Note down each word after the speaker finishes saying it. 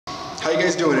How you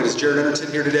guys doing? It is Jared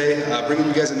Enderton here today, bringing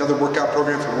you guys another workout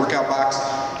program from Workout Box.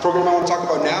 The program I want to talk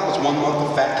about now is 1 month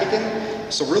of fat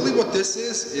kicking. So really what this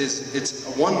is it's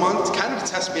 1 month kind of to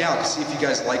test me out, to see if you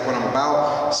guys like what I'm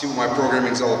about, see what my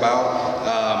programming is all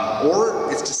about,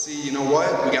 or it's to see, you know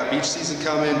what, we got beach season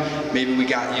coming, maybe we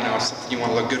got, you know, something you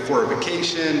want to look good for a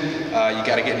vacation, you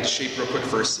got to get into shape real quick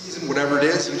for a season, whatever it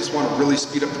is, you just want to really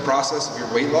speed up the process of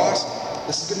your weight loss.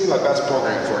 This is going to be my best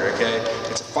program for you, okay?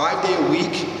 It's a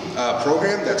 5-day-a-week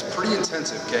program that's pretty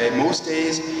intensive, okay? Most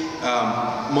days,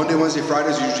 Monday, Wednesday,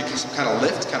 Fridays are usually some kind of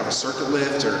lift, kind of a circuit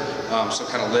lift or some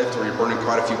kind of lift where you're burning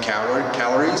quite a few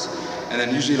calories. And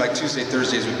then usually like Tuesday,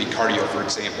 Thursdays would be cardio, for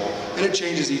example. And it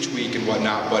changes each week and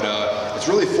whatnot, but it's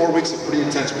really 4 weeks of pretty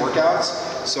intense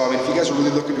workouts. So I mean, if you guys are really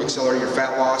looking to accelerate your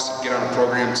fat loss, get on a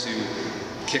program to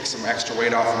kick some extra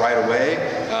weight off right away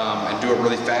and do it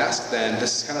really fast, then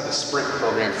this is kind of the sprint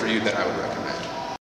program for you that I would recommend.